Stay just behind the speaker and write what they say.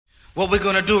What we're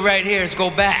gonna do right here is go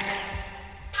back.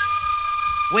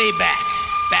 Way back.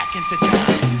 Back into time.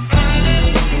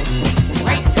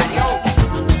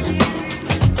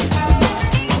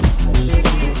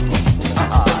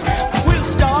 We'll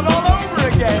start all over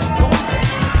again.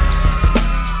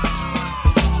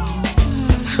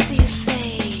 How do you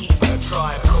say?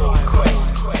 Try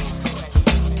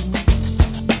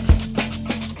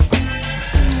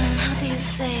How do you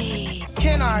say?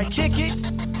 Can I kick it?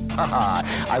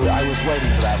 I was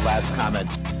waiting for that last comment.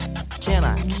 Can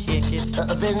I kick it?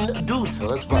 Then do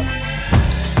so at once.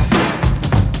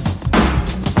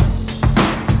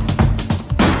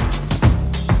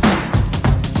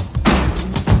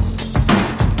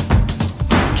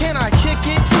 Can I kick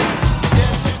it?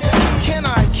 Yes, you can. Can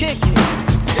I kick it?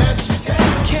 Yes, you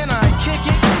can. Can I kick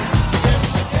it? Yes,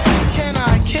 you can. Can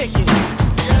I kick it?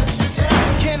 Yes, you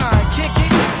can. Can I kick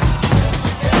it? Yes, you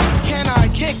can. Can I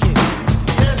kick it?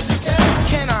 Yes, you can.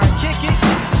 Can I kick it?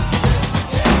 Yes, you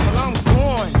can. Well, I'm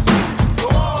going. Go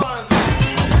on.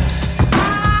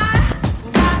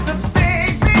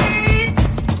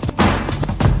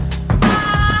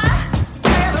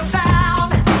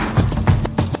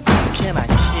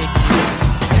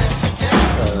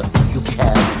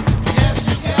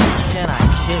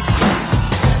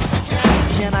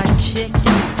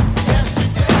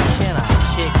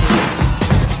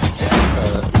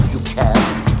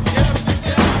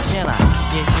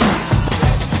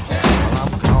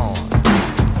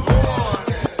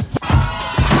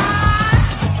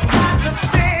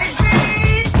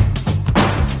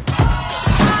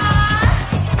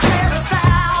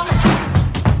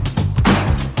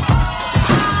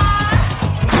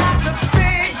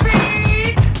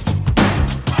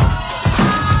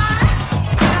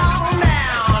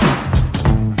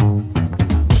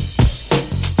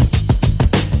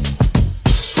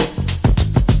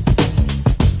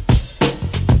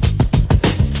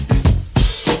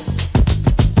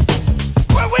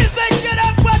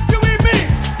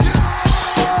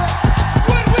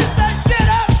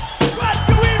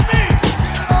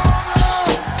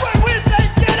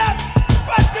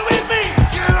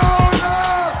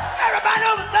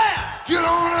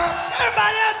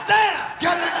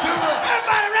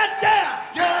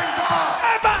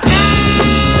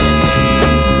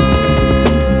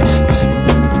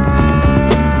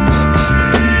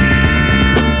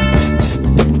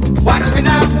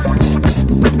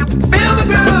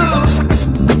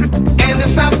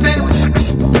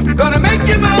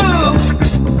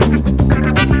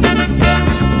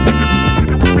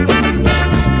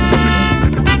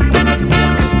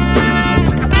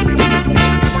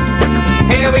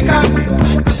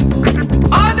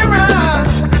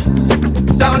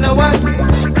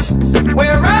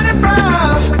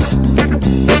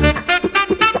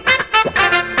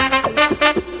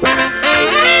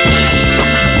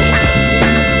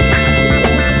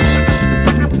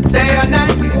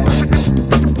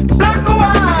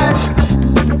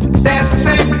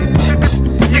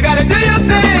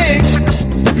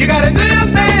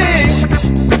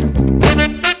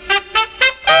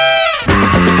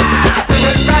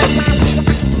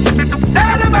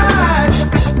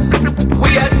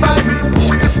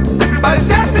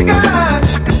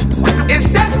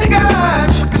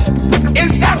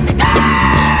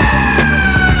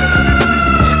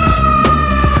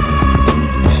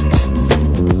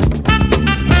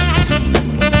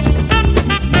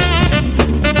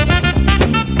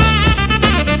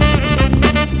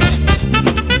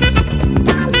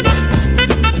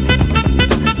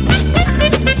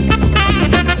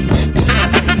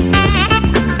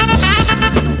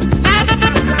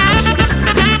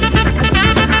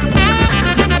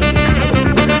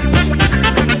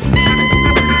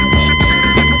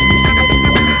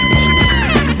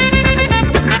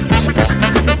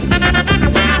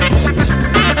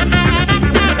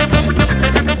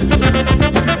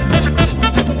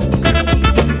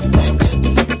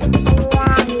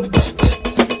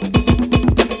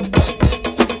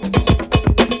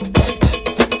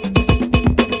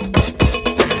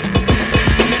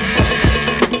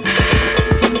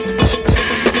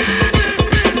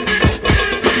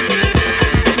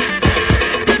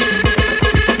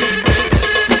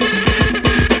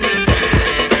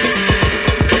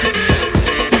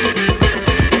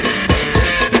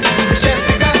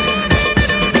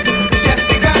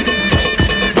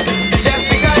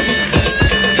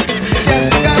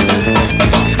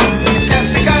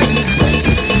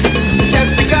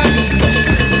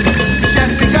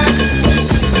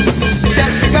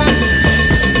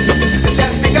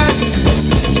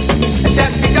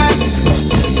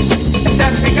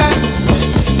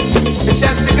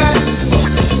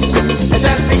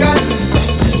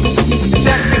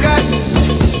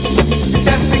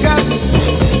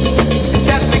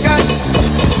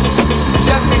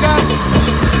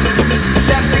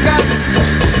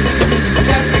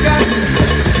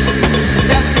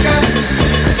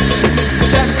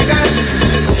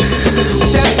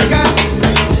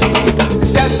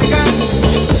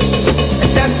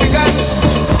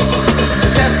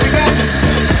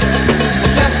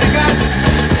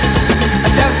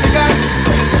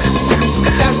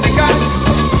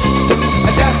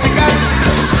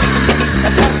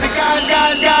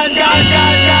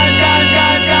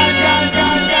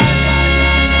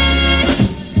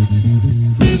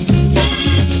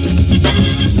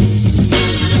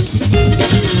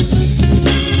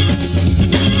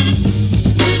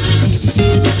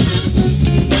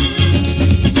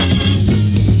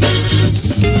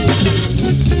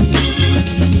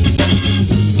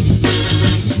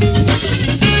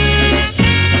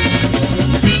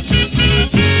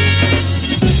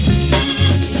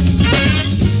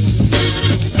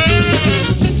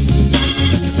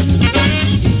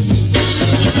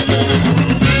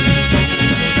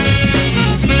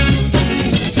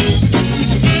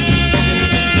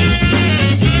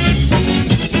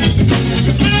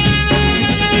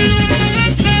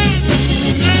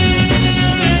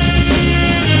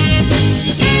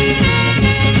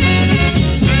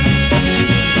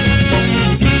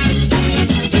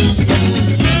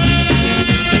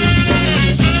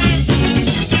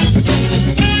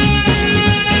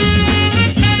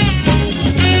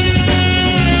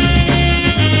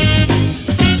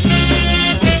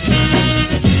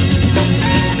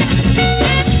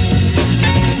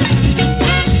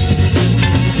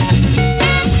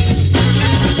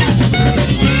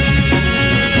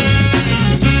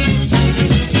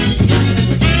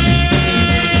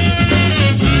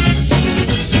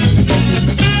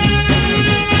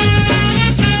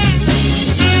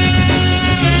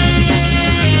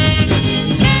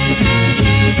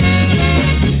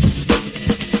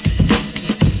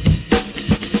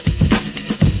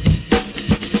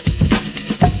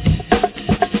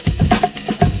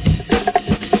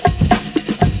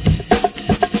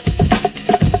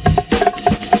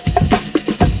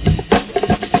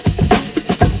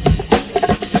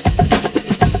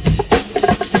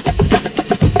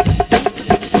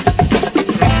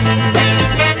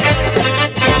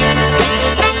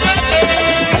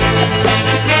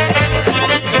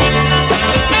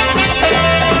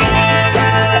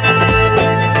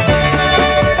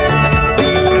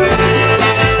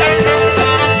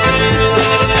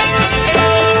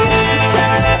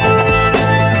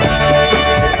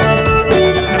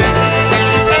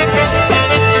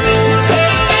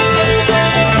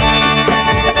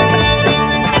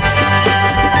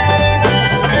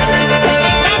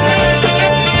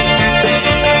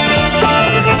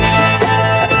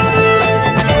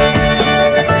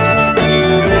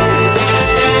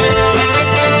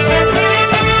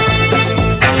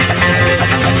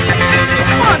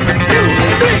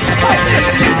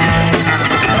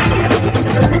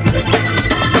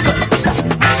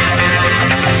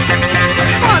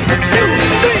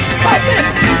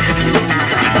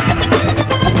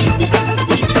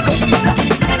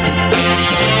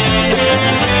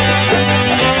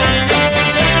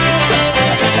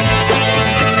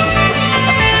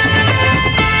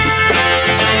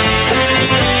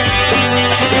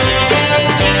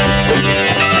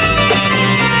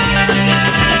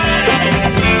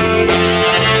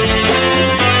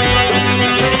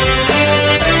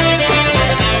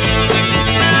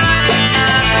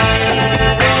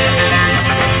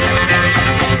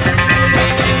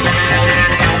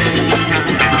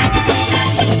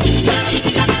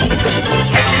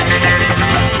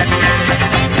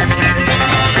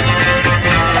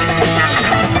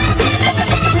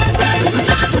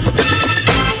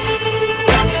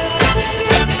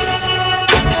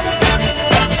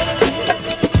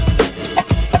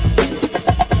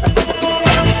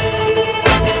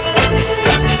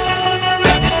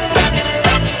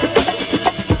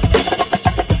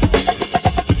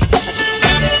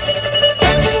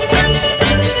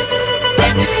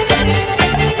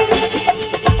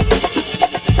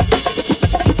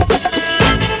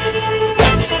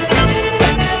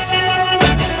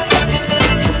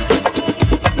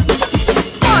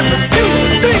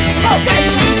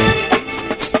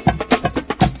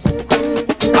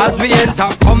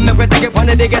 take it on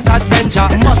the biggest adventure.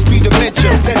 It must be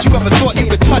dementia that you ever thought you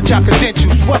could touch our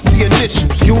credentials. What's the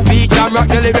initials? You beat and rock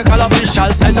the lyrical official.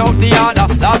 Send out the order,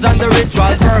 laws and the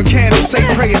rituals. Burn candles, say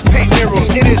prayers, paint mirrors.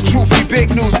 It is truth, we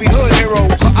big news, we hood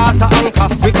heroes. So ask the anchor,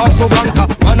 we come to Wonka.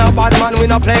 Man a bad man, we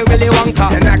not play Willy Wonka.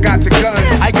 And I got the gun,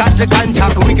 I got the ganja.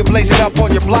 and we can blaze it up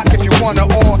on your block if you wanna.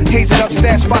 Or haze it up,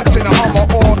 stash spots in a Hummer.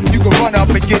 Or you can run up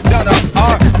and get done up.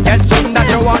 Or get something that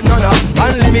you want none of.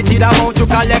 Unlimited amount to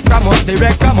collect from us.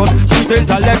 Direct from us, street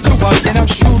intellectuals. And I'm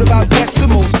shrewd about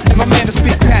decimals. And my man to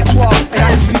speak patois. And I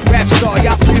can speak rap star,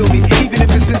 y'all feel me. Even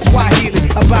if it's in Swahili,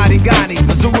 Abadi Ghani.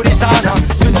 Missouri Sana,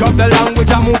 switch up the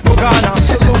language and move to Ghana.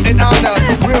 Salute and honor,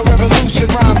 real revolution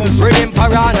rhymers. Rhythm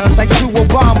piranhas, Like two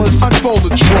Obamas, unfold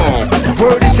the drum.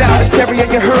 Word is out, hysteria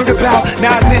you heard about.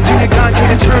 Nas and Junior Gone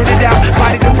can't turn it out.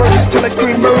 Body the verses till I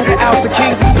scream murder out. The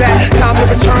kings is back, time to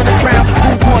return the crown.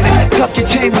 Who won it? Tuck your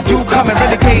chain with dew coming.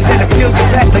 Renegades that appeal you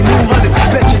back like new hunters.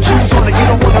 Bet your Jews on it, you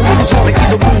don't wanna lose on it.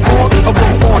 Either move on or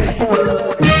move on it.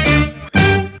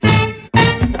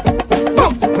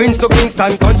 Queens to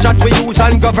Kingston, contract we use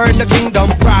and govern the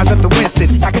kingdom. Rise up to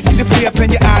Winston. I can see the fear up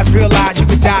in your eyes. Realize you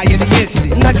could die in an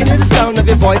instant. And I can hear the sound of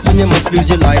your voice when you must lose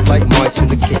your life like mice in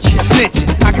the kitchen. Snitching.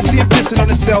 I can see him pissing on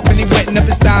himself and he wetting up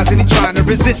his thighs and he trying to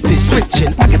resist it.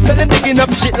 Switching, I can smell him digging up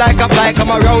shit like a fly.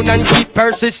 Come around and keep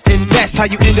persisting. That's how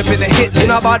you end up in a hit list. In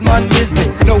a bad man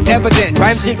business. No evidence.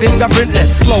 Rhymes in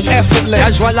fingerprintless. Flow effortless.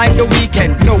 Casual like the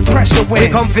weekend. No pressure when We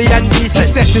comfy and decent.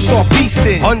 set this off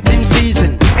beastin'. Hunting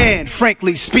season. And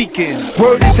frankly speaking,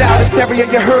 word is out, hysteria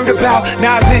you heard about.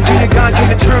 Nas and Junior Gone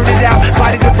can't turn it out.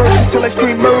 Body the verses till I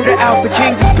scream murder out. The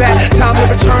kings is back, time to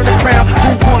return the crown.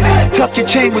 Who won it? Tuck your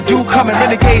chain with dew coming.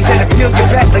 Renegades that appeal you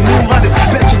back like new hunters.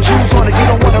 Bet your Jews on it, you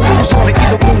don't wanna lose on it.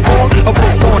 Either move on or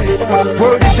move on it.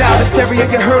 Word is out, hysteria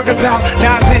you heard about.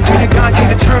 Nas and Junior Gone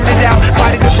can't turn it out.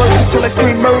 Body the verses till I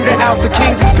scream murder out. The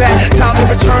kings is back, time to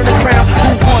return the crown.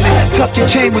 Who won it? Tuck your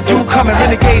chain with dew coming.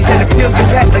 Renegades that appeal you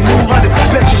back like new hunters.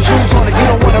 Bet your Jews on it, you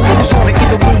don't wanna lose on it.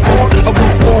 Either move on or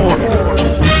move on.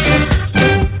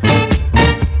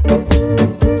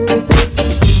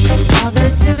 All the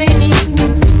souvenirs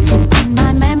in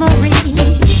my memory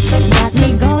got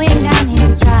me going down in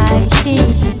stride.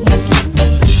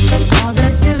 All the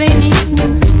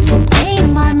souvenirs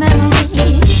in my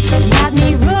memory got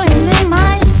me ruining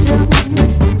my soul.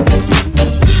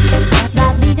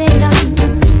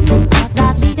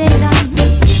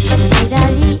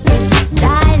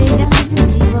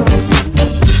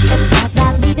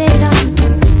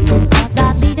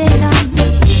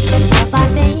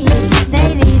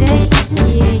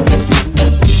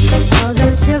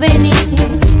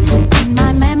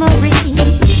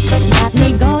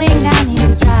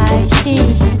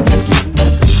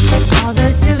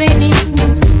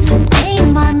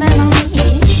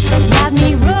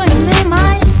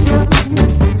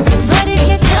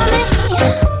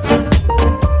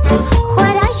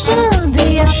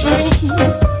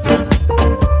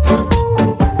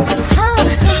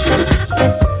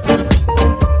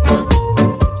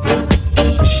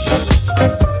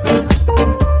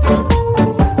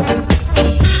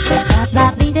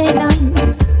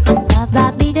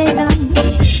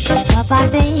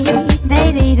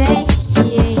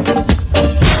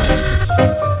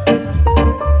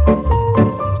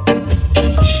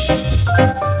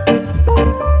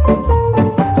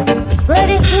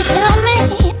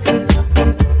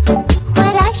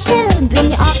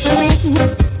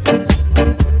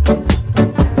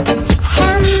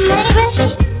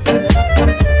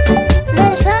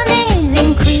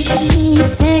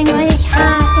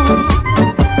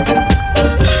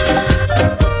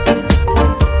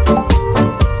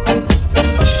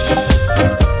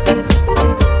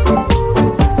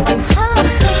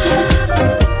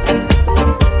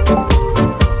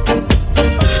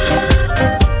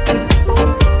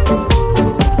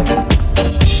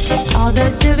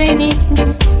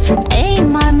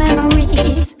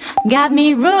 got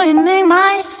me ruining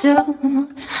my soul.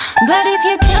 But if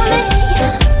you tell me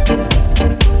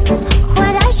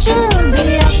what I should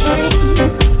be offering,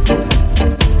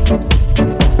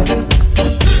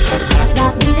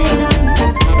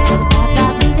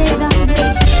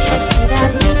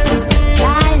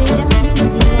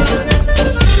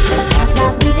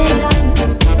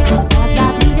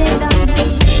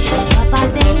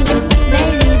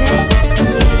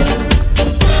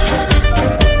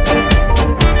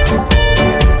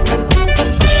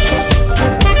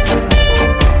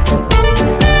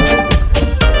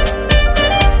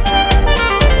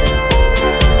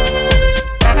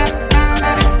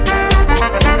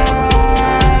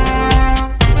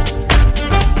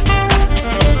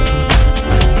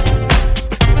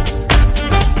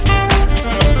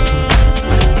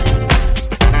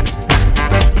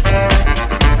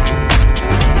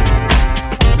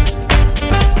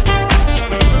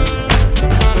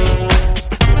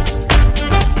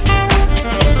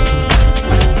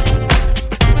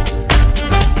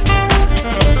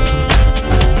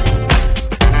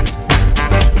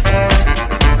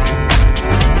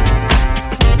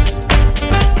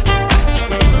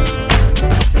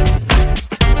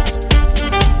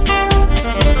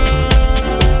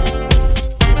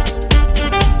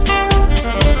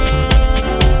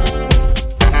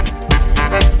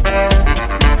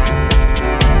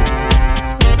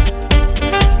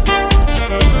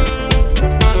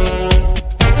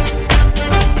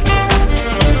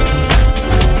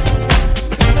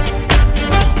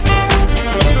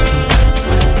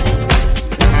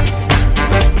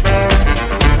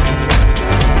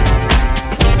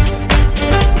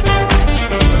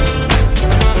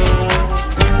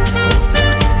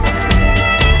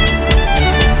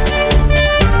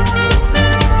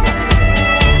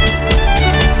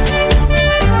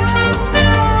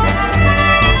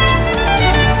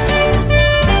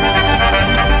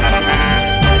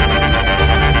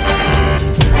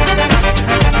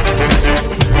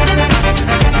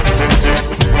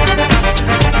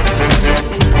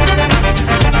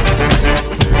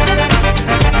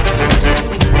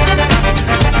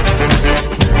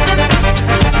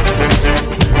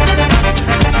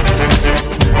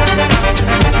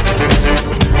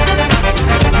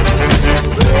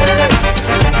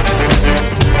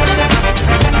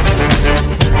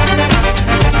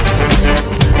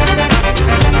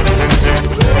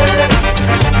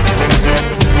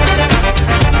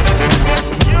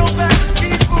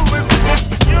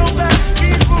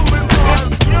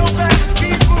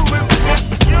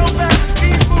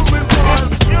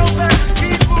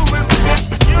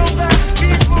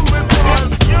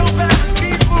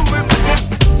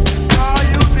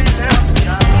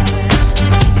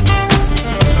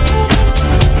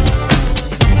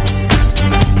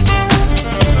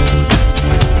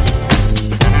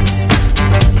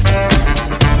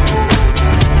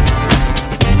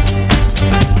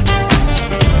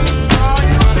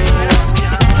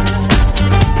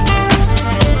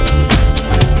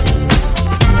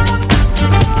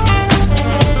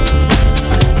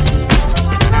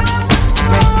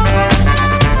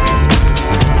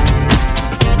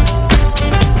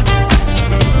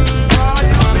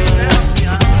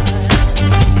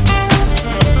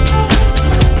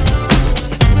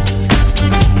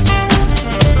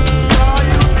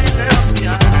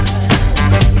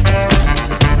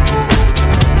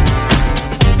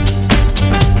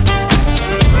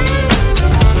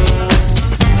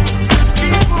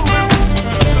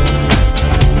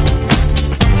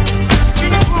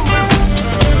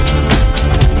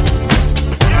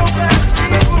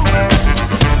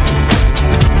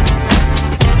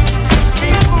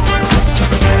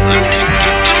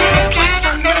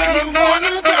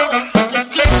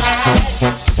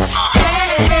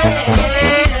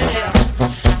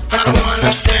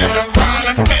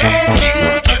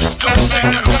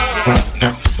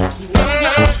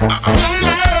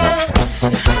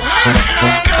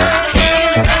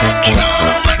 Good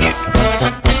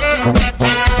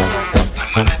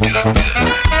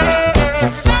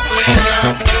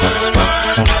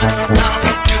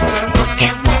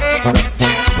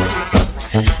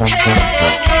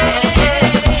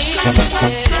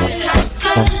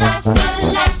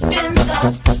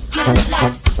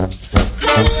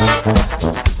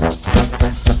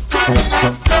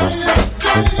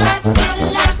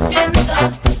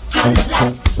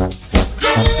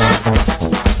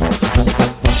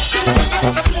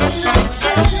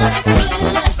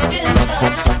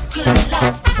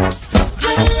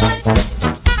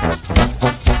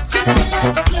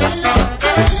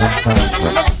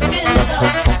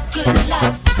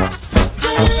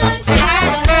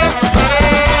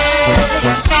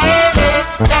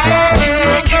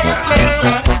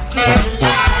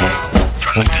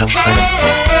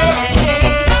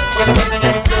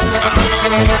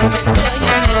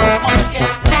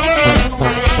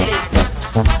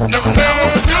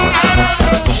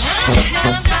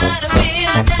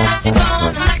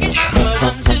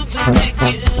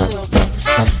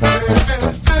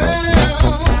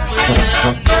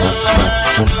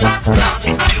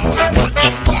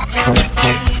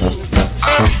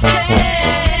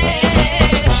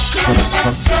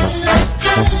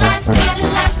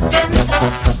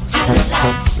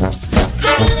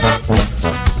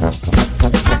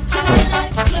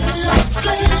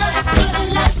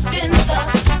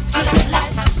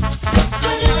life.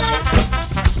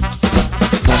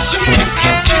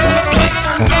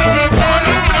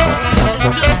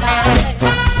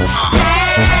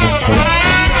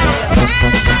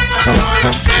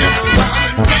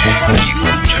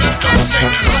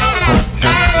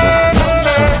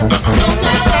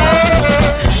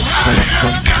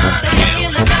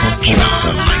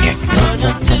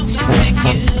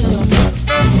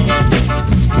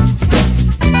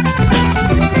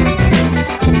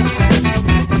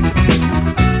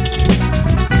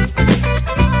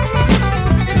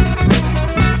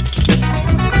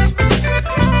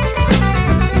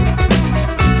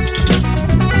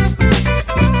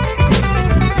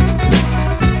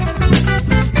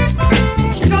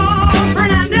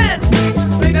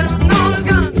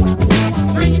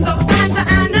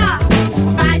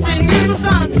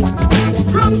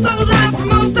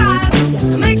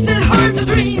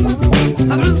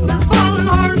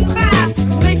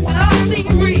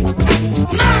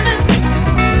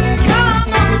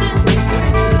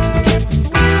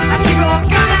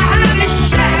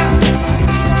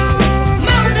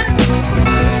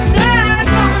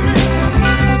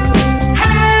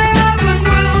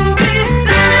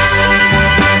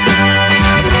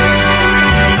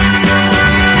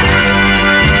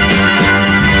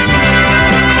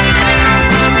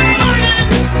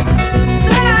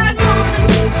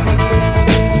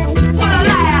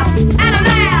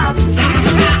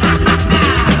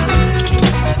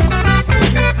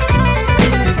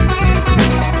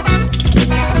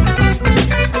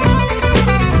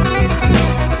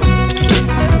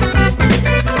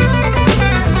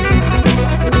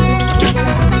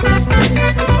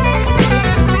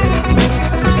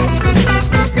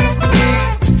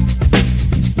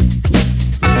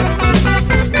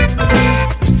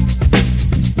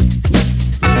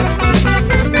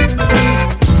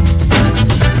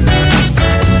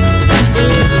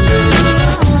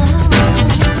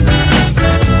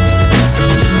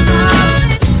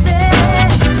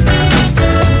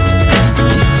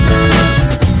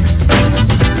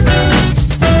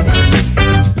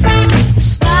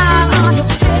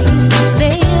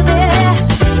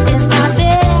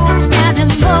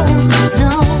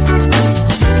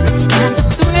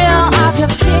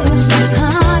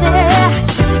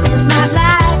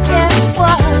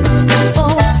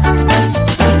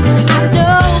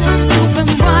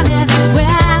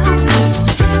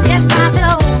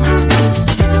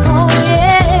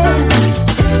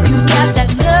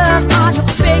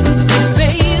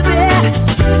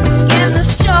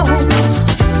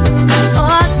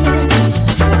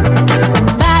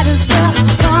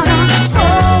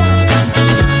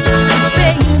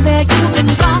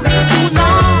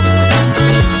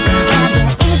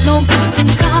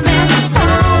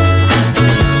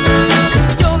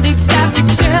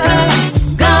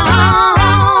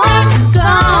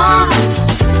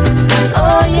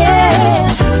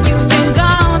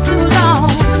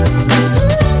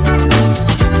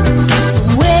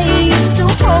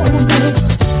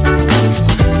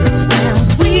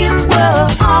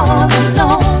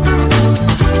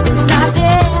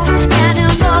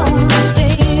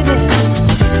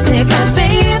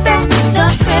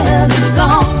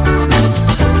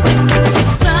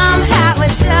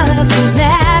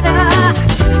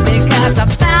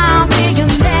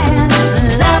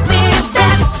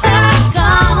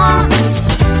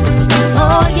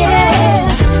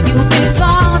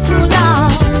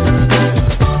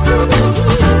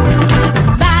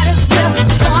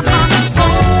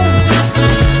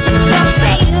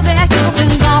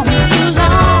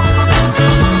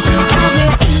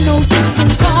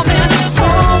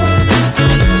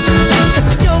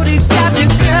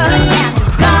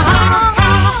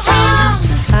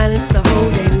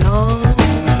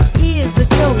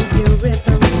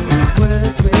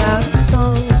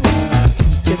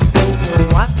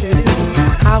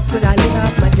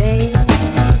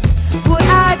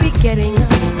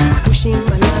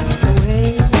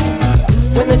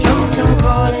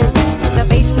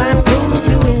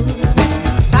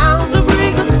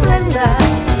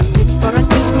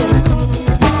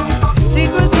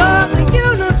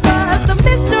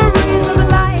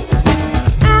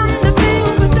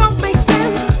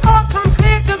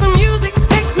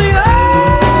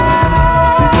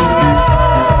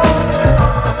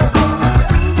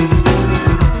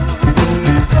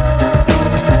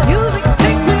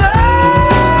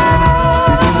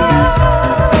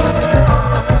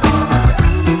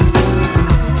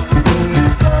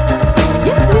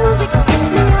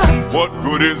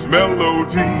 good is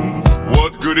melody?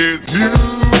 What good is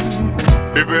music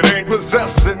if it ain't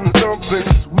possessing something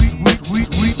sweet,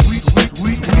 sweet, sweet, sweet, sweet,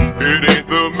 sweet? It ain't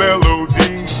the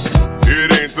melody,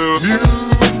 it ain't the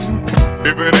music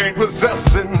if it ain't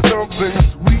possessing something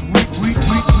sweet, sweet, sweet,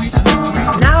 sweet, sweet.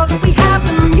 Now that we have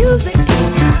the music,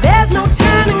 there's no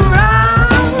turning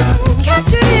around.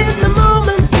 Catch it in the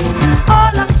moment,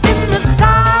 all lost in the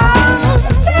sound.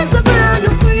 There's a brand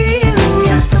new feeling,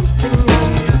 yes, something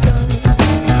is done.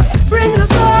 Brings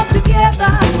us all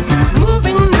together,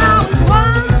 moving now as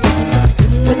one.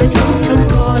 When the drums come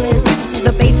calling,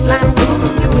 the bass line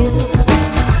pulls you in.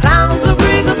 Sounds of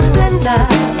regal splendor,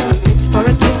 for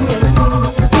a king and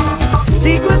queen.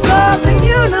 Secrets of the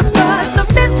universe, the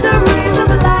mysteries of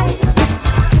life,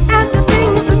 and the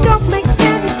things that don't make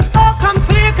sense all come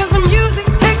clear 'cause the music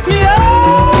takes me up.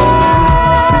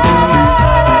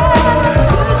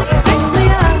 Music takes me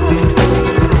up.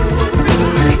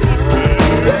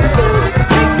 Music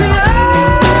takes me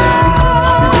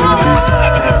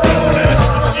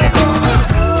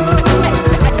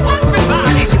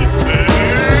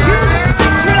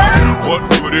What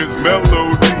good is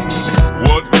melody?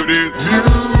 What good is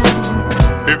music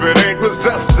if it ain't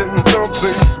possessing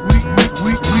something sweet,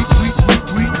 sweet, sweet, sweet, sweet,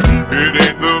 sweet? It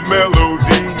ain't the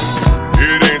melody,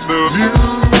 it ain't the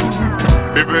music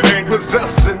if it ain't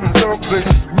possessing something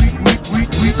sweet, sweet, sweet,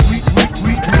 sweet, sweet, sweet,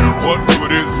 sweet. What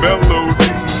good is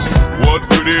melody? What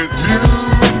good is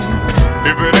music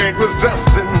if it ain't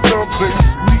possessing something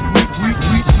sweet, sweet,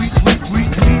 sweet, sweet, sweet, sweet?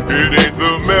 It ain't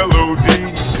the melody,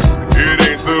 it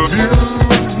ain't the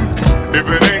music if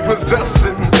it ain't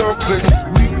possessing something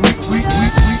sweet, sweet, sweet,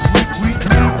 sweet, sweet,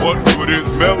 sweet. What good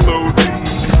is melody?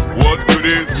 What good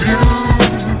is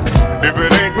music if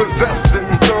it ain't possessing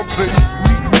something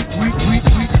sweet, sweet, sweet,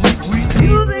 sweet, sweet, sweet?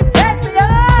 music takes me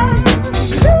up.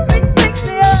 Music takes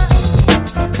me up.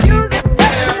 Music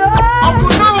takes me up.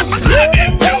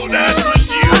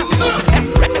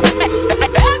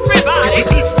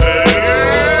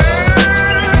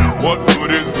 What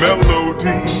good is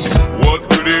melody? What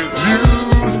good is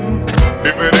music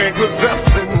if it ain't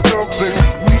possessing something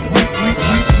sweet, sweet,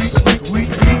 sweet, sweet, sweet, sweet?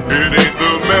 It ain't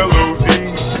the melody,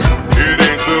 it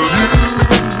ain't the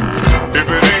music if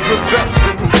it ain't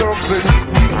possessing something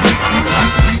sweet, sweet,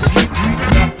 sweet, sweet, sweet,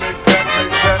 sweet.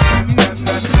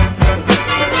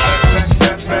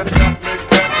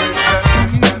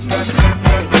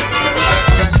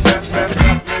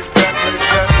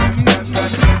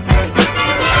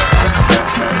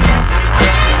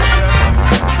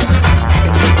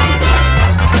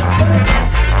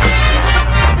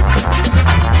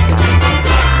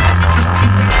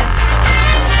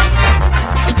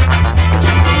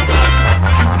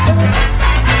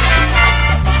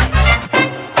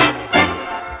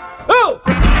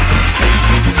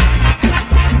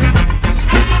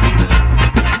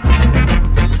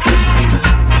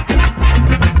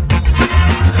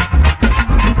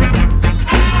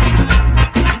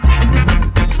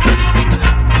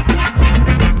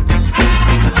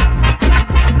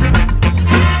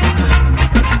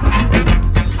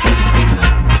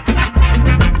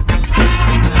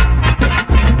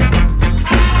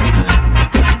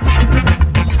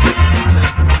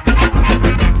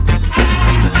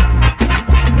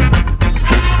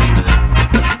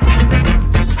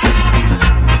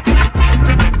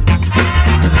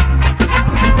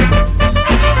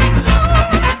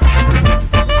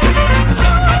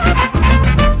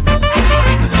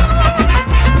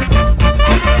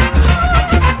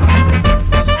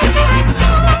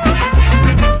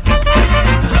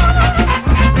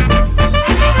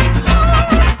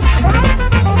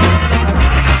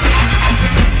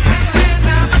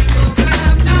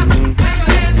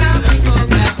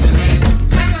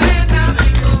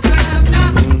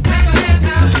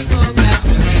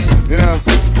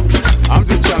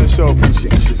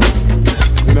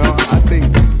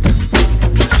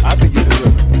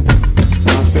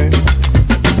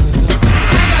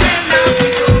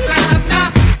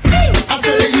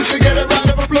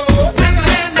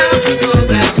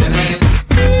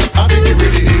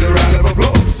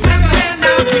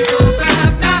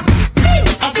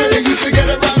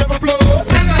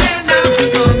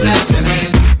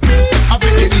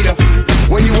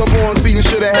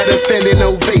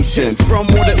 ovation from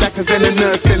all the doctors and the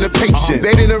nurse and the patient.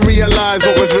 They didn't realize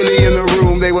what was really in the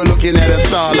room. They were looking at a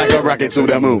star like a rocket to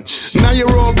the moon. Now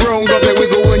you're all grown, got that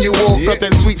wiggle when you walk, got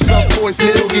that sweet soft voice,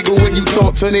 little giggle when you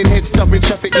talk, turning heads, stopping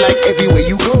traffic like everywhere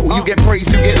you go. You get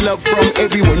praise, you get love from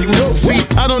everyone you know. See,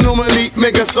 I don't normally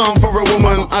make a song for a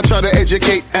woman. I try to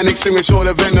educate and extinguish all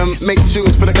the venom, make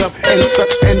tunes for the club and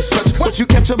such and such. But you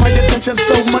capture my attention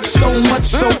so much,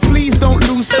 so please don't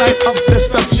lose sight of the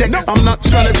subject. I'm not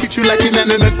trying to treat you like an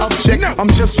inanimate object. I'm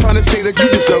just trying to say that you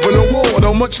deserve an award,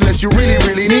 or much less you really,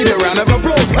 really need a round of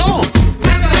applause. Come on.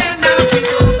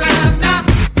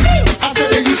 I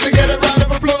said that you should get a round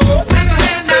of applause.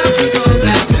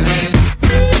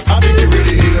 I think you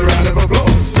really need a round of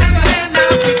applause.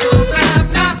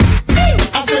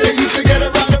 I said that you should get a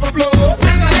round of applause.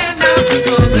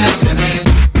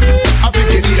 I think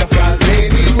you need a prize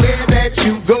anywhere that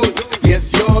you go.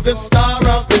 Yes, you're the star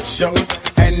of the show,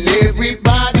 and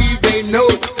everybody they know,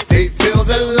 they feel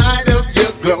the light of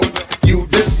your glow. You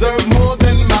deserve more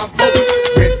than my vote.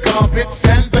 Red carpets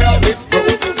and velvet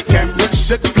rope, cameras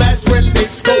should flash when they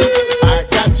scope. I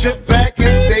got your back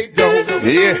if they don't.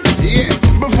 Yeah.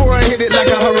 Before I hit it like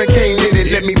a hurricane did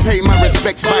it, let me pay my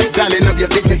respects by dialing up your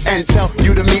digits and tell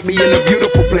you to meet me in a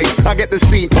beautiful place. I get the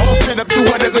scene all set up to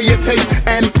whatever you taste.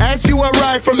 And as you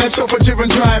arrive from that chauffeur-driven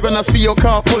drive, and I see your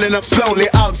car pulling up slowly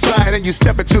outside, and you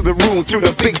step into the room through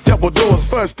the big double doors,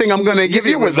 first thing I'm gonna give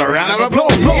you is a round of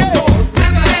applause.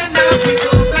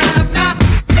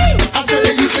 I said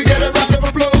that you should get a round of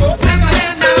applause.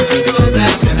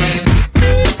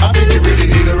 I think you really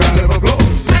need a round of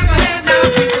applause.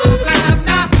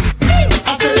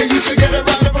 I said that you should get a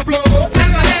round of applause.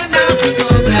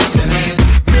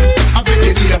 I think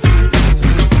you need a.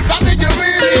 I think you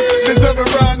really deserve a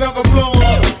round of applause.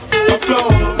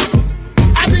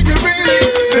 I think you really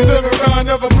deserve a round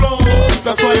of applause.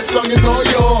 That's why this song is all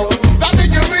yours. I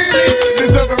think you really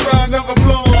deserve a round of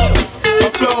applause.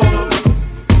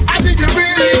 I think you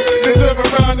really deserve a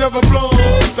round of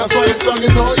applause. That's why this song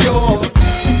is all yours.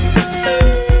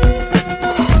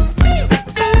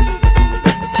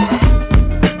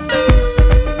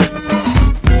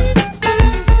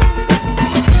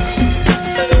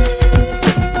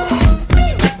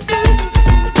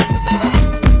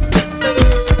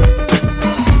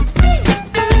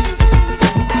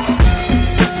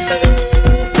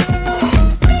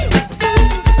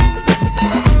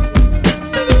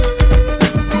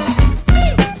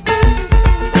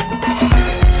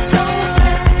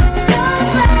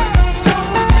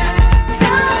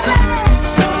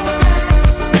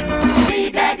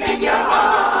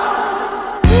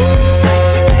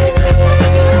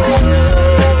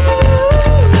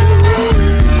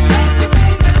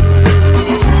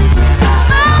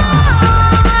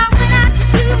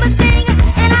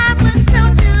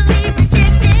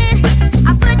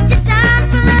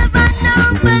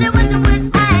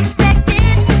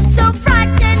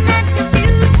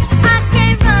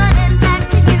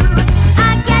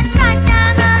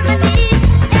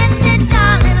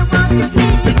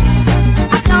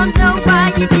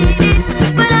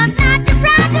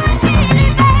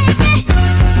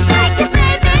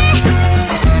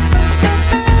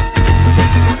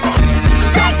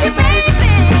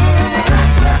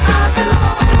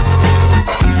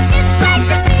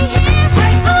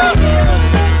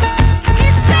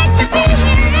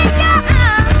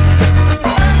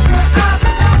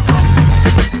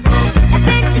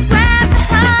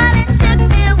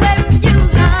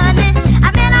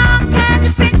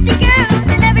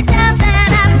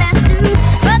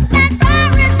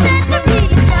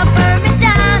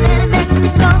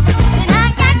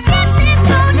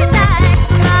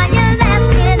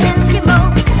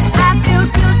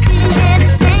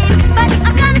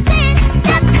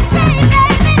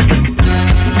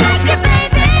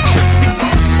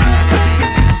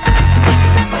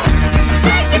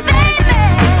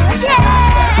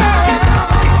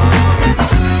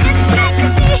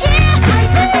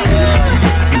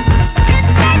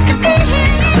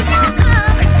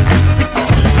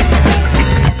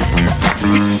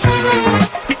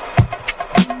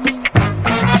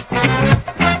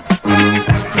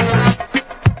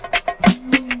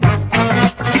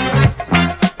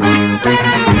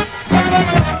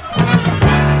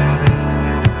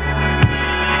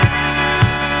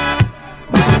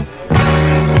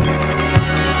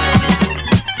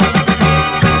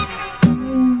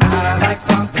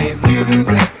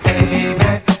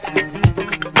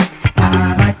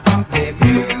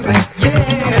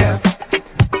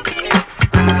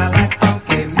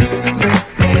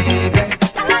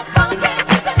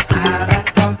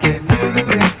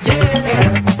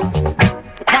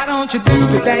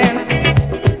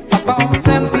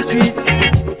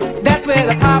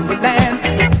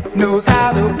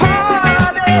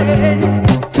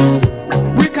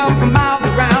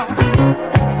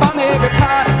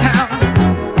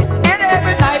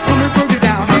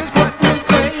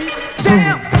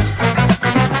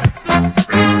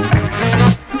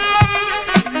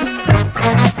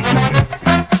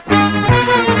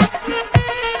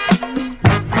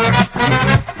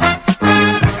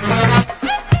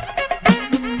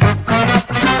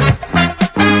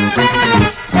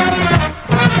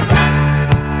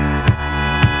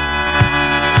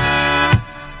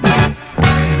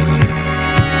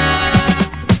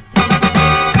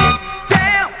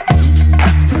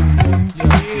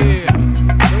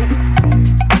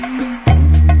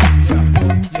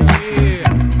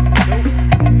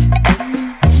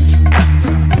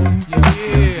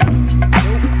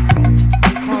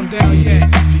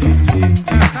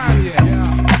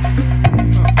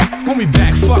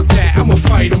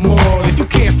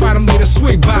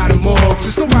 swing by the mall.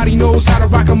 Since nobody knows how to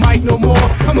rock a mic no more,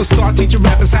 I'ma start teaching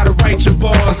rappers how to write your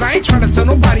bars. I ain't trying to tell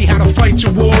nobody how to fight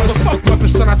your wars. But fuck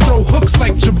rappers, son, I throw hooks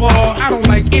like Jabbar. I don't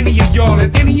like any of y'all,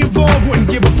 and any involved wouldn't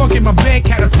give a fuck if my bank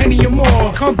had a penny or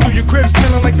more. Come through your crib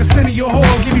smelling like the scent of your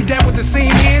whore. Give you that with the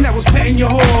same hand that was petting your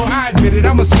whore. I admit it,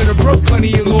 I'm a sinner, broke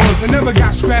plenty of laws. I never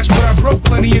got scratched, but I broke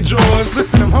plenty of jaws.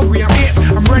 Listen, I'm hungry, I'm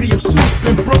amped, I'm ready, I'm soup.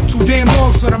 Been broke too damn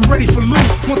long, son, I'm ready for loot.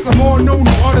 Once I'm on, no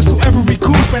artist will ever recoup.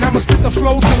 And I'ma spit the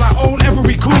flow till I own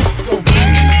every coup.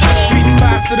 Street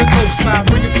spot to the coast spot.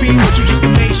 Bring your feet with you just to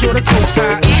make sure the coat's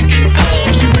hot.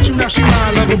 If she with you, now she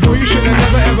mine. Lover boy, you should've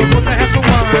never ever put the half of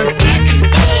wine.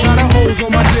 Lot of hoes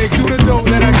on my dick. Do the dope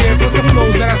that I get, plus the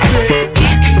flows that I spit.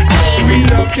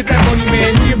 Read up, get that money,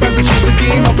 man. We about to choose the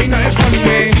game up, ain't nothing funny,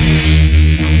 man.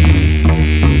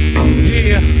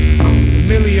 Yeah,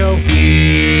 Emilio.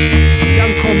 Y'all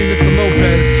can call me Mr.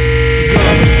 Lopez. You girl,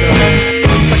 I'm Mr.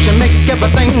 But you make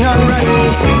everything alright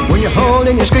when you hold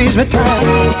and you squeeze me tight.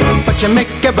 But you make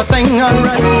everything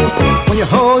alright when you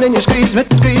hold and you squeeze me.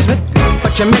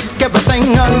 But you make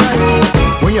everything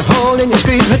alright when you hold and you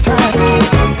squeeze me tight.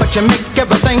 But you make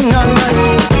everything alright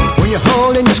when you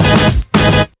hold and you squeeze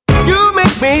me. You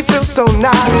make me feel so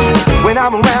nice when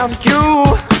I'm around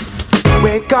you.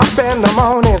 Wake up in the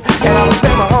morning and I'll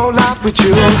spend my whole life with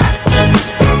you.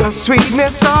 The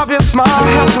sweetness of your smile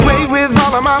helps away with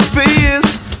all of my fears.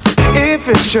 If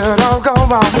it should all go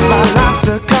wrong, my life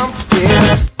succumbs to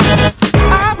tears.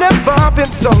 I've never been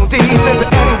so deep into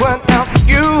anyone else but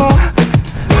you.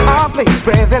 A place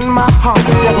within my heart,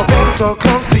 never been so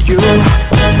close to you.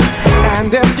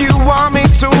 And if you want me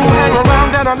to hang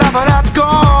around, then I'll never let go.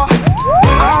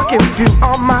 I'll give you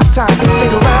all my time,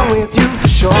 stick around with you for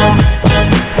sure.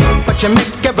 But you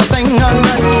make everything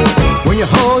alright when you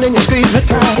hold and you squeeze me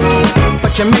tight.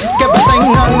 But you make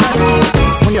everything alright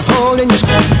when you hold and you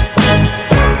squeeze me.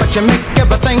 But you make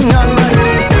everything alright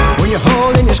when you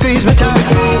hold and you squeeze me tight.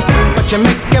 But you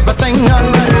make everything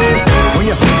alright when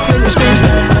you hold and you squeeze me.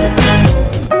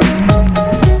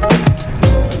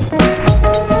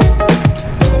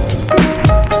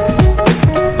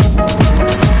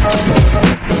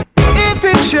 If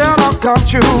it should all come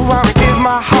true, I'll give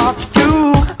my heart to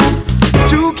you.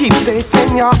 To keep safe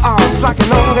in your arms like I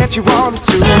know that you want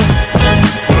to.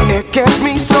 It gives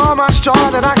me so much joy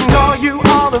that I can call you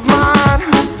all of mine.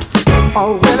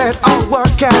 Oh, will it all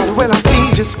work out? Will I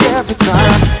see just every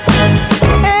time?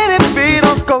 And if it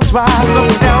all goes right,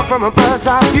 looking down from a bird's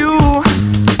eye view,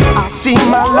 I see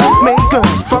my love made good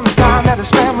from the time that I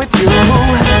spent with you.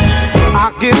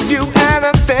 I'll give you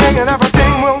anything and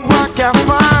everything will work out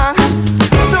fine.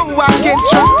 So I can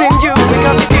trust in you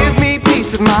because you give me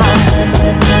peace of mind.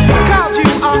 Cause you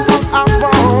are all I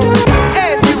want,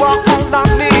 and you are all I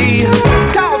need.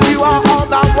 Cause you are all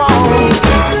I want.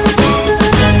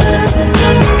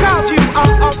 Cause you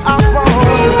are all I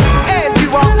want, and you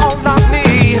are all I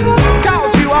need.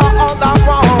 Cause you are all I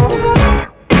want.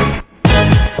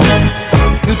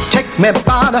 You take me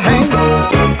by the hand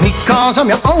because I'm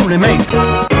your only mate.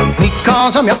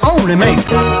 Because I'm your only mate.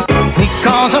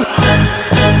 Because I'm.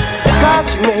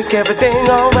 Cause you make everything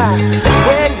alright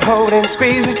when you hold and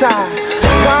squeeze me tight.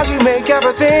 Cause you make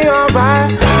everything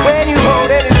alright when you hold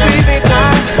and you squeeze me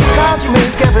tight. Cause you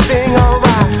make everything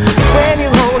alright when you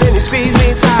hold and you squeeze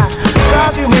me tight.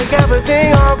 Cause you make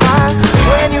everything alright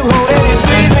when you hold and you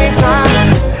squeeze me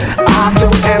tight. I'll do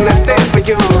anything for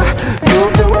you,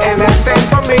 you'll do anything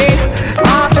for me.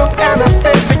 I'll do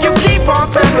anything for you, keep on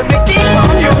telling me, keep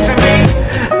on using me.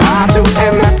 I'll do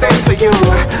anything for you,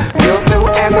 you'll do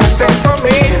anything for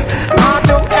me. I'll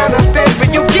do anything for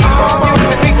you, keep on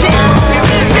using me, keep on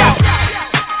using me.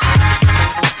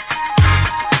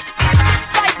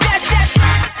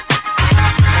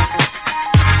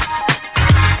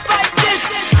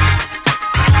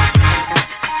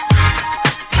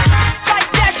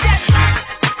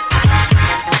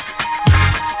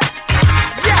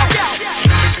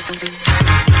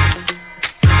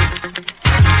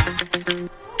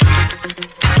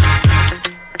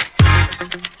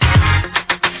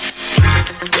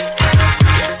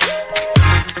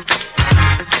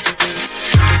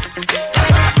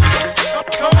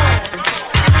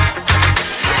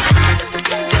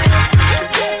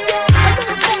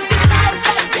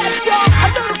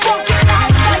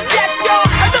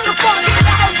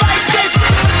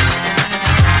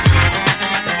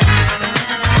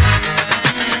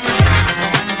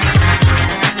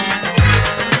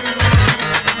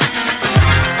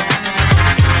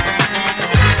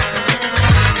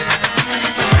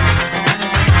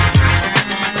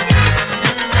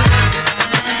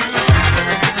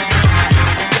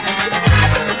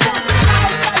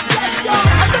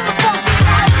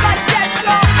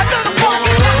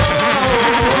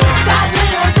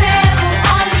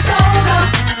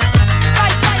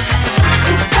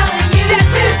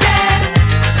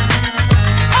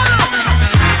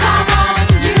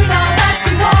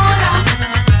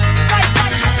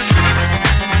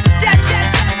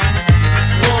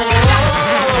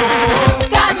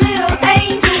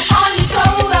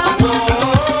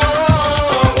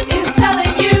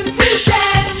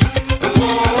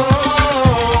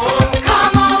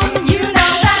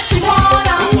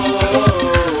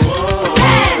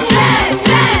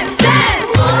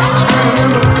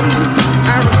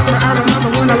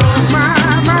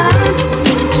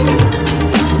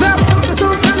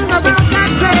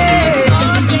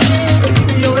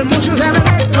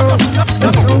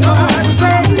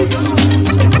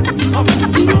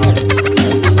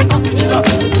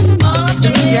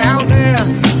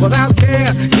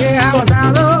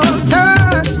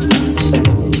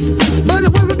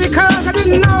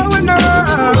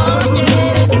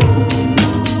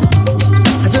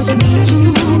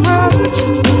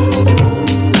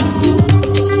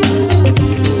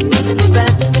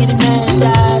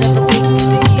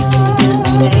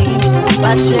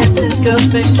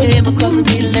 came across a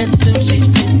needle and sushi.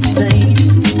 Same.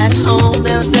 At home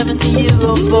there were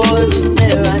 17-year-old boys and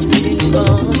there I'd be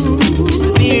fun.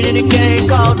 Beard in a gang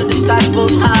called the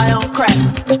Disciples, high on crack,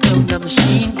 from the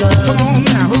machine gun. Come on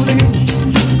now, who do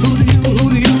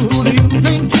you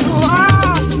think you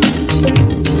are?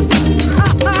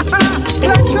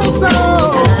 Bless your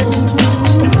soul.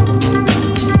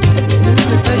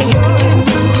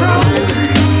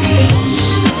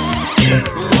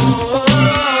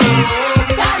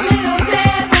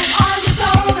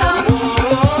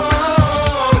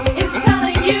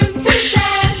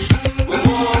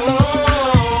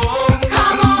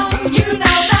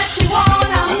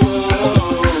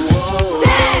 Dance.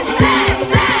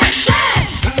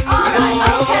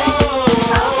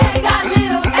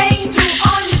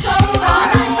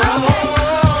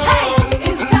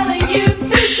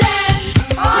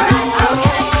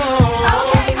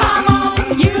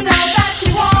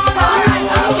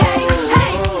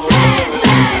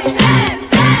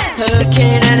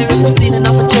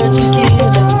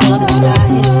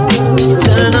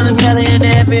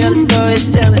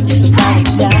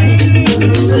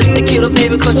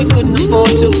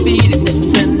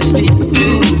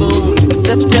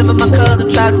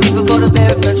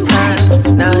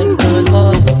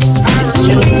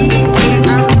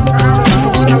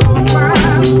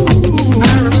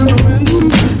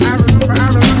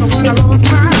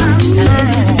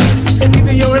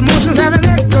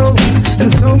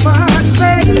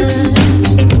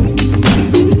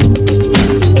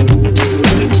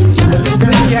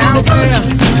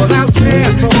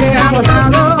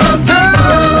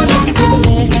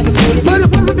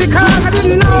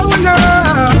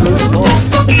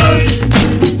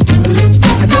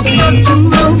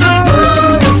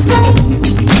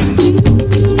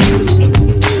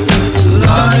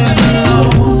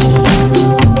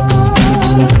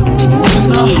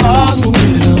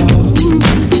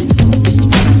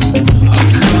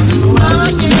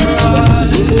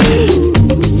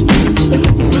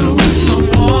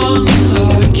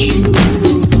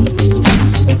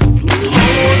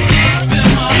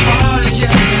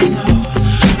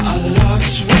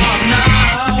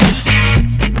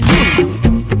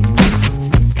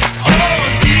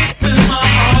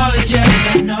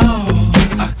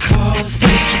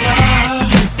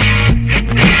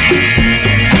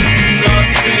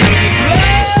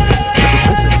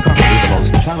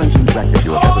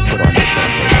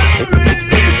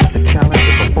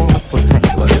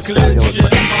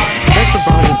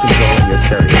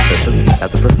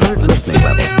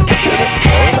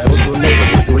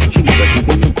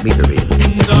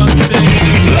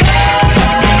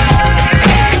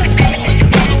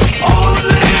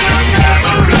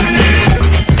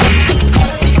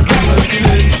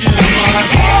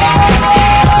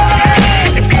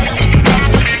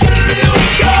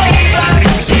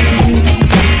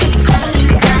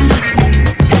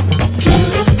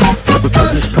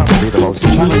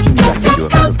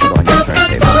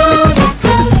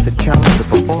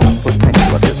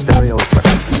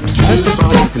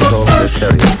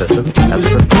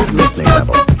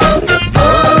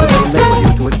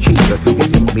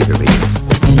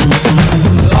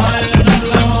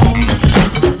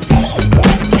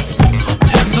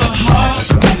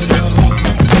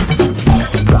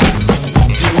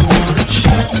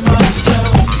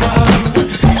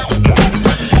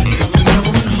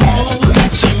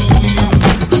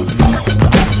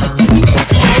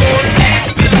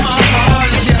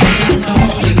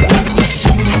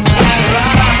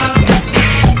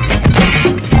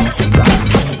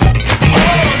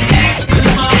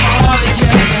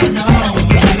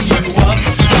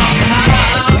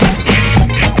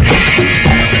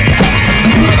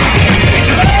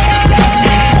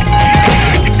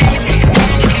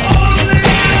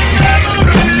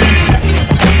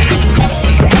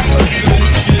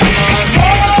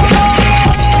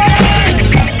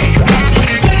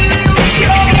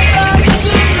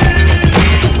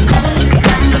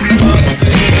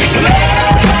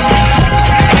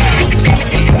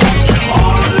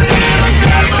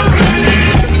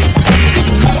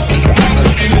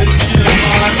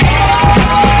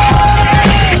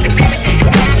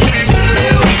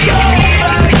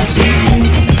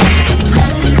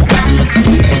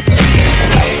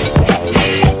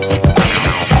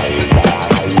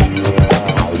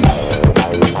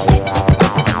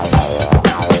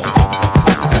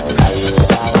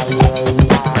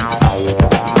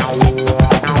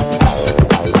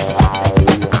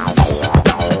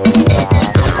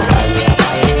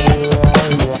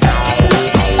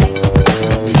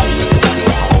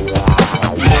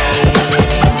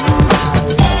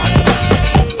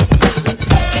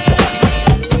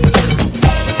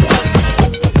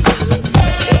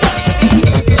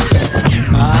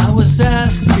 was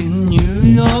asking New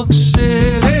York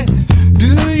City,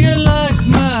 do you like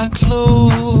my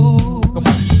clothes?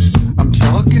 I'm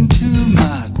talking to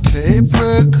my tape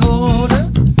recorder,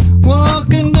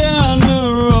 walking down the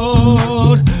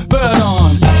road. But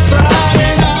on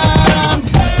Friday night I'm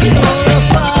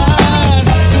purified,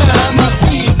 now my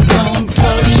feet don't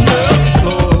touch the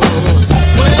floor.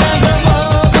 Where the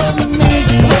rubber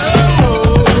meets the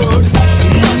road,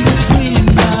 in between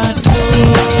my toes.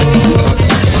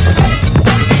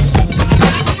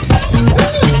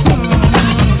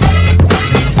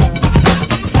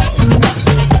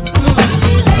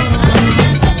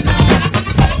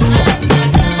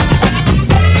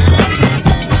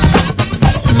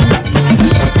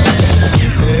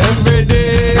 Every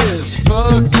day is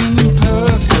fucking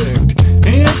perfect.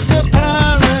 It's a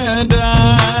paradise.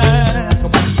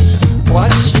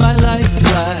 Watch my life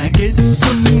like it's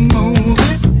a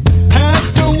movie. Have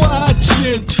to watch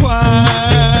it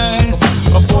twice.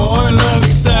 A boy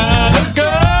looks at a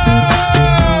girl,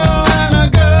 and a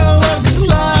girl looks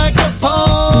like a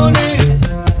pony.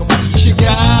 She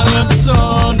gallops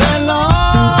all day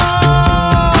long,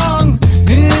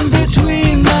 in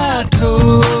between my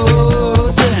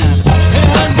toes. And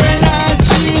every night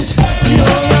she's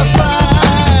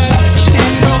purified. She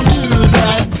don't do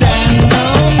that dance no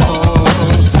more.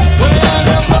 Where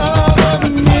the rubber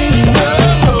meets the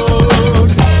road,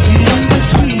 in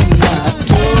between my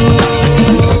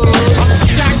toes.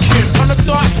 Skanking on the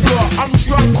dance floor, I'm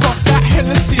drunk off that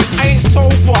Hennessy, I ain't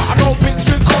sober. I don't mix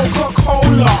with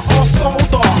Coca-Cola or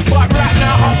soda, but right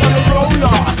now I'm on a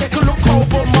roller. I take a look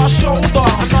over my shoulder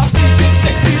and I see this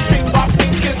sexy thing, but I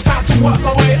think it's time to work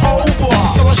my way over.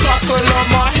 So I shuffle on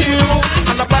my heels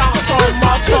and I bounce on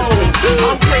my toes.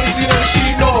 I'm crazy and she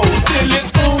knows, still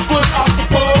it's all good I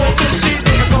suppose. And she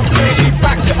didn't complain, she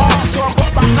backed it up, so I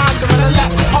got behind her and I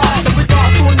lapped it up. Then we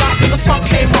danced all night till the sun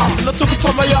came up, and I took it to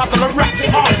my yard and I wrapped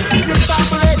it up.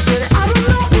 I don't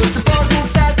know if the ball move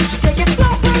fast, we should take it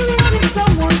slow. When we need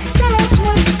someone, tell us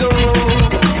what to do.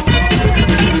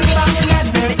 You found an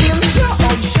advert in the show,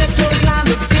 all your shirt toes lined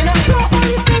with dinner floor, all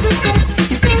your favorite bits,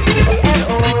 your favorite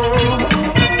E&O.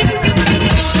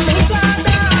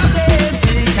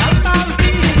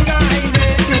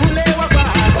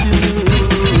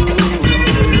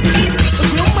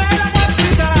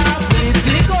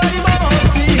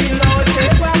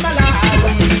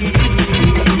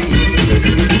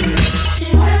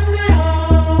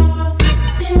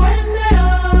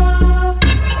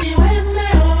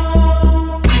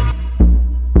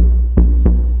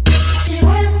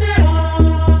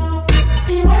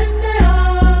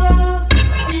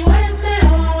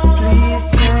 Please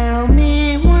tell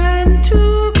me when to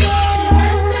go.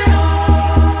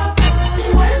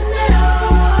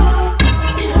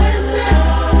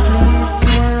 Please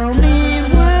tell me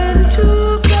when to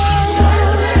go.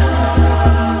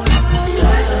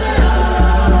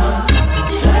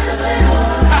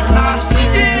 I'm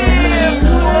still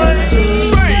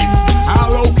How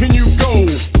low can you go?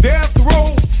 Death row?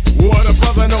 What a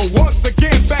brother know. Once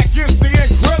again, back is the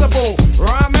incredible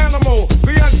rhyme animal,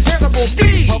 the untenable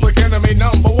public enemy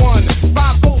number one.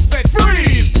 5-4 said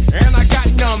freeze, and I got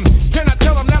numb. Can I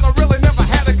tell them that I really never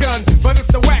had a gun? But it's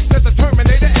the wax that the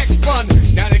Terminator X spun.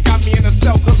 Now they got me in a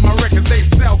cell cause my records they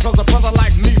sell. Cause a brother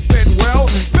like me said, well,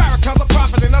 Farrakhan's a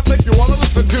prophet and I think you wanna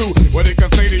listen to what he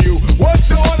can say to you. What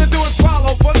you ought to do is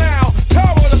follow for now.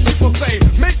 Tell what the people say.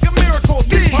 Make a miracle.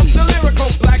 Pump the lyrical.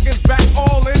 Black is back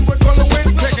all in. We're gonna win.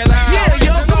 Check it out. Yeah,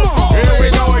 yo, come on. Here we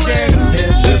go again.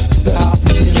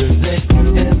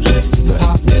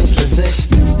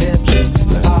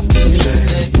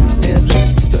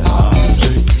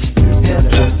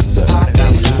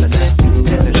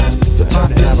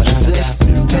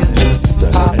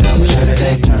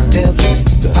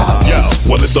 Yo,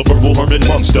 well it's the verbal Herman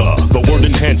monster, the word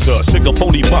enhancer, sick of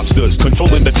phony monsters,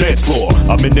 controlling the dance floor.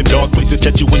 I'm in them dark places,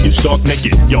 catch you when you start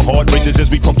naked. Your heart races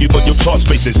as we pump you for your chart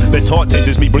spaces. That taught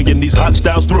tastes me bringing these hot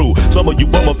styles through. Some of you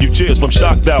bum a few cheers from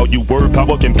shock value. Word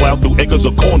power can plow through acres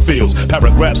of cornfields.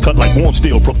 Paragraphs cut like warm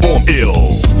steel, perform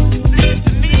ill.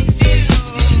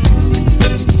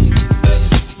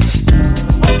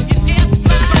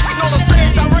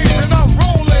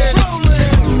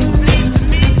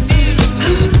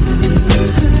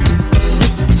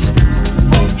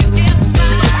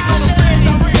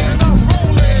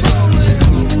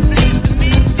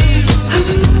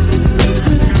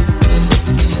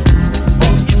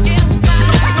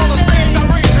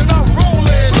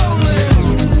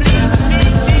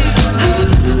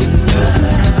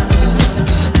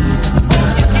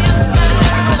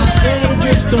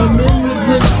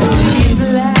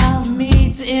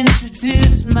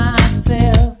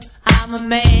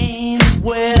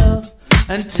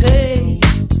 and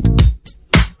taste.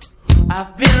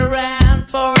 I've been around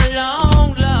for a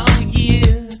long, long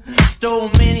year. Stole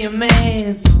many a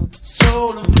man's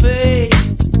soul and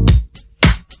faith.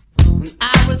 When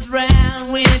I was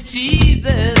round when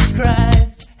Jesus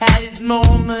Christ had his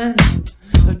moment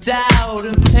of doubt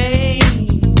and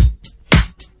pain.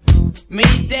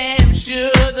 Made damn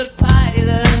sure the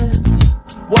pilot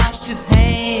washed his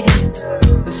hands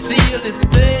and sealed his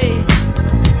face.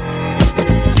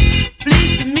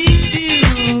 Pleased to meet you.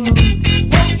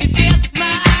 Hope you guess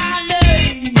my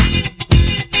name.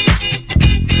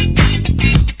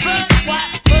 But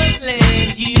what's puzzling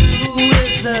you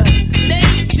is the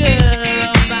nature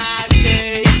of my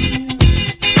game.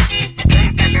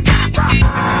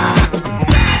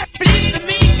 Pleased to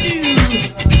meet you.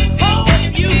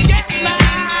 Hope you guess my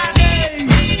name.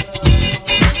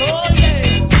 Oh yeah.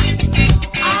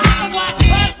 What's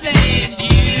puzzling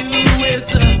you is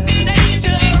the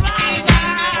nature of my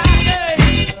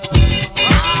game.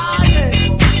 Oh yeah.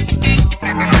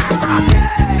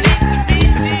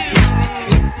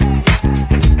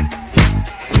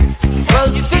 Well,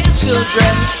 you did,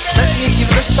 children. Let me give you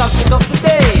the topic of the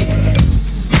day.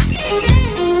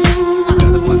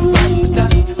 Another one bites the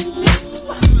dust.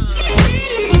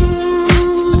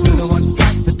 Another one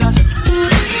bites the dust.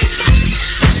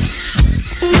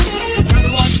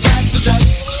 Another one bites the dust.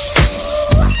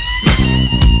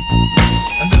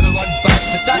 Another one bites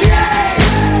the dust.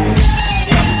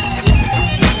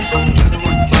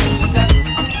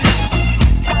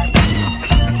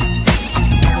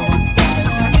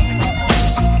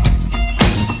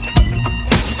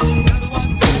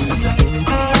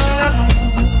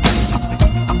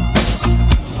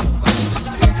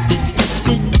 This is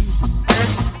it.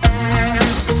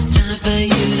 It's time for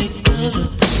you to go to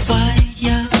the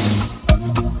wire.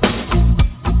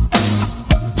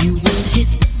 You will hit,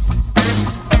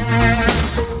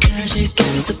 'cause you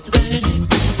got the burning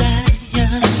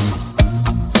desire.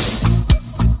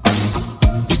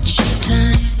 It's your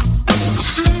time.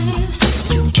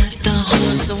 You got the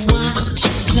horns, so why don't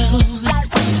you blow it?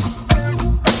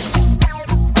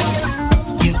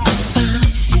 You are fine.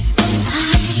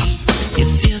 You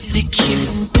feel the cute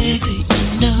and baby, you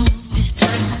know it.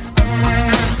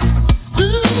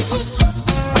 Ooh,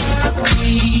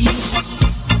 cream,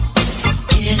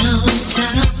 get on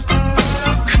top.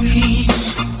 Cream,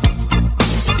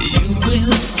 you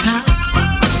will cop.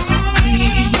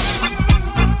 Cream,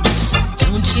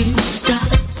 don't you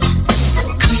stop.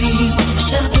 Cream,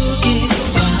 sugar, get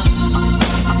wild.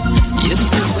 You're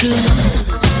so good,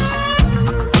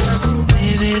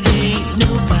 baby. There ain't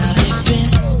nobody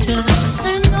better.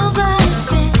 Ain't nobody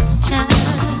better.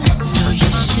 So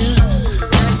you should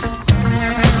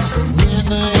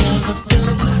never ever go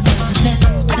by the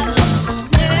letter.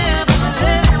 Never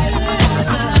ever.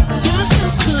 You're so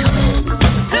cool,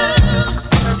 girl.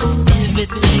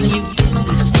 Everything you do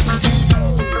is success.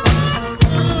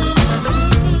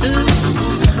 Ooh,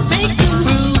 make the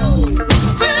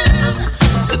rules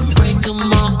to break 'em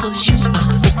all, 'cause you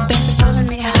are the best. Calling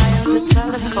me high on the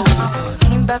telephone.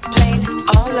 Came back playing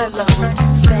all alone.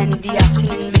 Spent the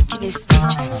afternoon making a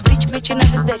speech. Speech made you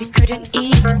nervous that you couldn't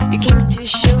eat. You came to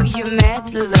show you mad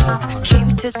love. Came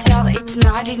to tell it's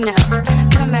not enough.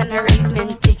 Come and erase me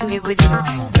and take me with you.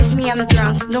 Kiss me, I'm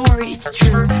drunk, don't worry, it's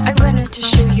true. I wanted to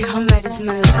show you how mad is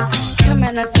my love. Come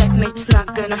and attack me, it's not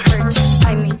gonna hurt.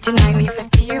 I mean, deny me if I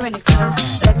peer when it close.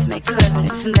 Let's make love and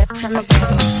isn't that from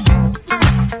above?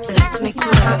 Let's make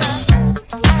love.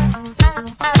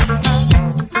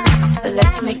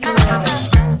 Let's make love.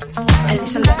 And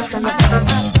isn't that from above?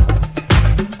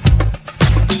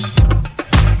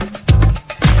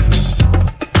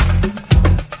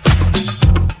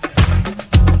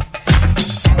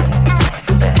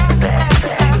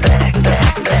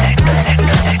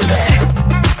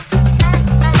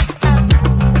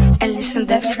 And listen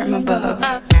that from above.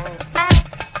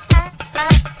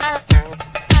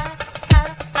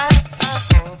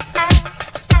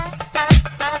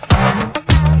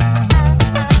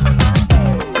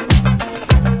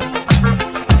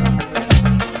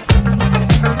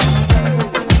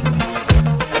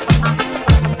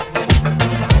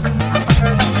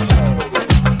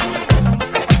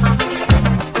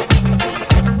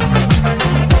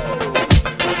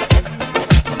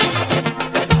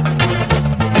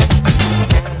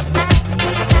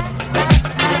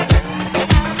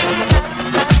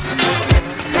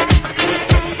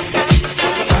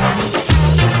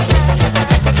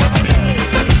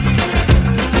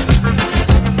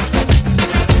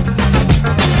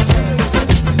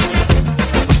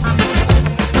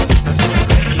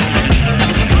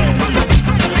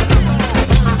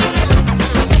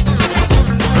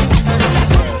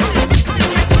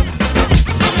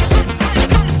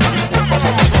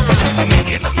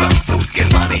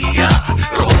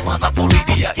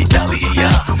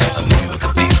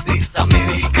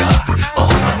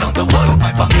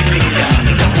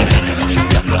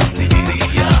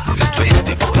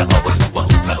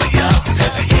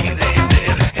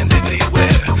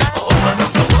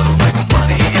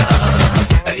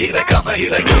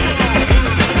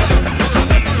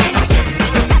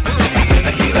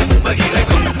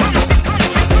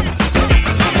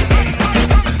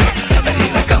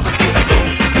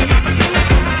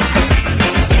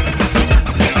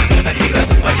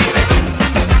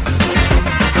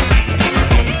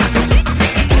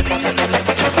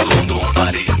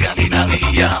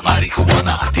 India,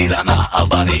 marijuana, tirana,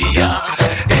 Albania.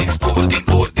 Export,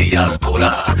 import, diaspora.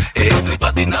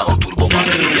 Everybody now turbo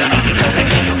mania.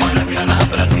 Yomana,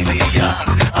 Brasilia,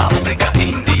 Africa,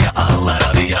 India, all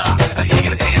Arabia.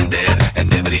 Here and there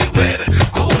and everywhere.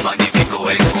 Go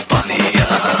magnifico e compagnia.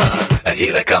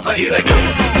 Here I come, here I go.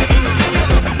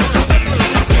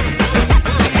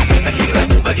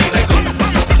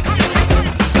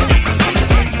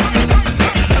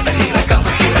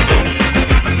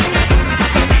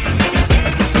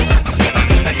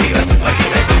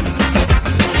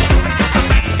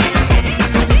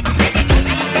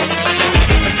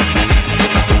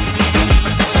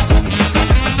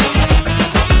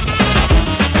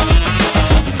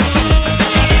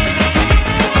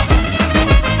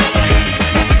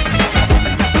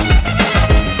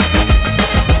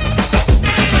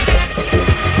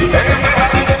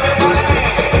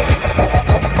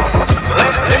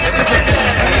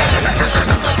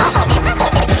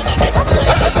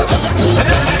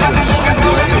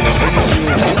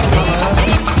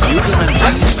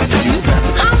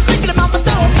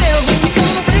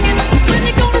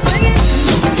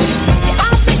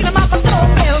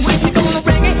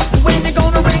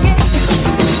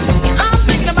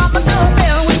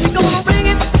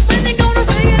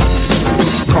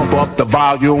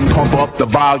 Pump up the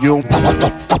volume.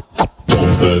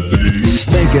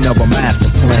 Thinking of a master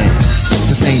plan.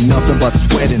 This ain't nothing but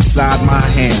sweat inside my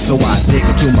hand. So I dig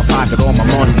into my pocket, all my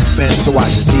money spent. So I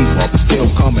just deep up, still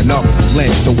coming up with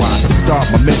lint. So I start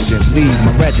my mission, leave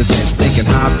my residence. Thinking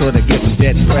how could I get some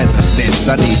dead presidents?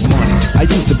 I need money. I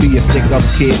used to be a stick-up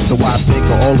kid, so I think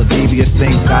of all the devious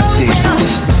things I did.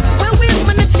 Well,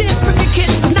 when the chip from the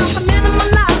kids is not the man of my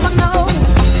life, I know.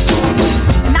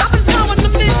 And I've been throwing the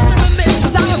mist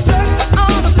I have heard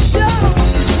all of the show.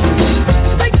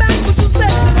 Take back what you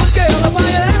said to my girl, if I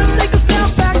had to take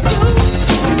yourself back too.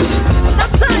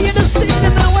 I'm tired of sitting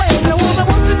in the way. I wonder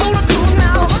what you gonna do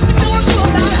now. What you gonna do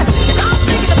about it? And I'm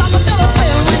thinking about my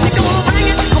doorbell. When you gonna ring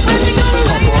it? When you gonna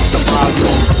ring it? Pump up the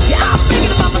volume. Yeah, I'm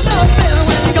thinking about my doorbell.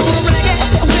 When you gonna ring it?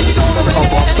 When you gonna ring it?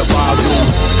 Pump up the volume.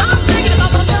 I'm thinking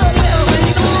about my doorbell. When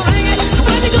you gonna ring it?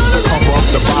 When you gonna ring it? Pump up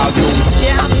the volume.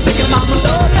 Yeah, I'm thinking about my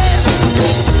doorbell.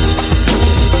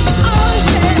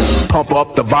 Pump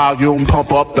up the volume.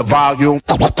 Pump up the volume.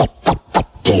 Pump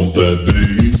that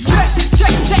bass.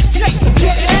 Check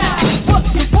it out. What,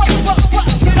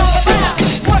 get all around.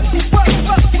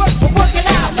 Work it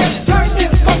out. Let's turn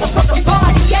this motherfucking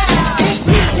party out.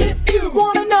 If you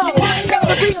wanna know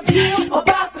the real deal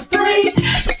about the three,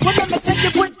 well, let me take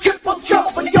you with triple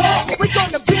trouble, y'all. We're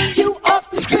gonna bring you up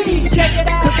to speed. Check it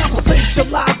out. 'Cause I'm a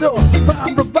specializer,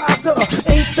 rhyme reviser.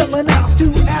 Ain't selling out to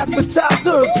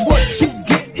advertisers. What you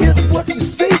get is what you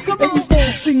see, and you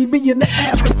won't see me in the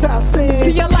advertising.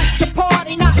 See, I like to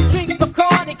party, not drink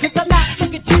Bacardi, 'cause I'm not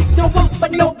looking cheap, don't want for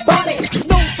nobody.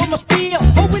 No from a spiel,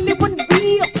 oh, really wouldn't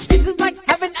feel. This is like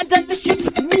having a delicious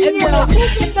meal. And when I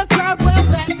move in the crowd, well,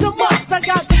 that's a must. I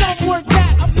got some words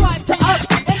that apply to us,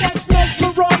 and that's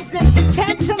mesmerizing,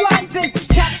 tantalizing,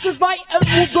 captivate, and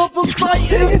we'll go for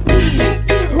slicing.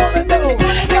 If you wanna know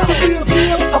the real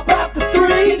deal about the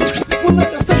three, well,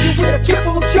 let us take you with a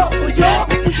triple trouble, y'all.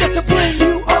 We got to bring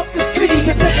you up to speed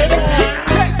and take it out.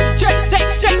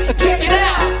 Check it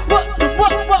out.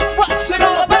 What's it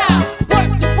all about?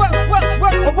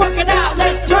 Work it out.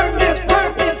 Let's turn this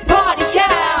party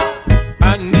out.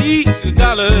 I need a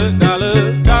dollar,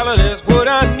 that's what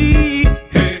I need.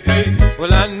 Hey.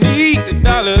 Well, I need a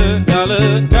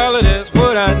dollar, that's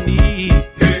what I need.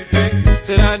 Hey.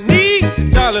 Said I need a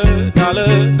dollar,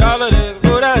 that's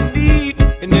what I need.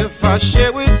 And if I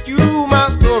share with you my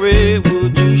story,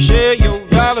 would you share your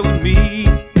dollar with me?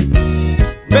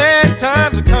 Bad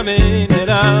times are coming and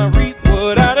I reap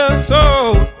what I done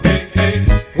sowed. Hey.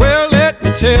 Well, let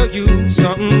me tell you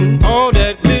something, all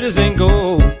that glitters ain't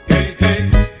gold. Hey.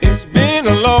 It's been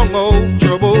a long old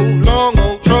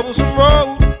troublesome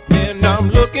road. And I'm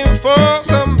looking for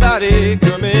somebody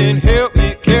come and help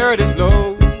me carry this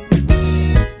load.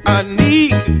 I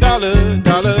need a dollar,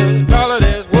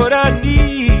 that's what I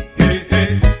need.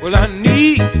 Hey. Well, I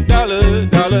need a dollar,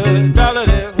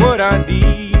 that's what I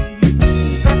need.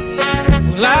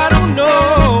 Well, I don't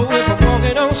know if I'm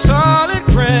walking on solid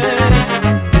ground,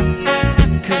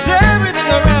 'cause everything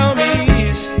around me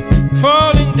is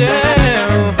falling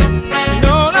down. And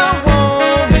all I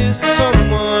want is for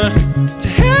someone to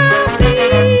help me.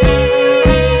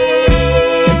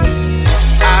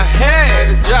 I had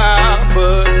a job,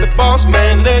 but the boss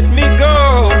man let me go.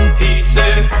 He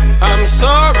said, I'm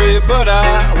sorry, but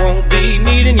I won't be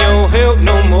needing your help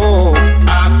no more.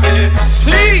 I said,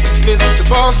 please, Mr.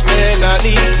 Boss Man, I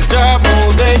need the job on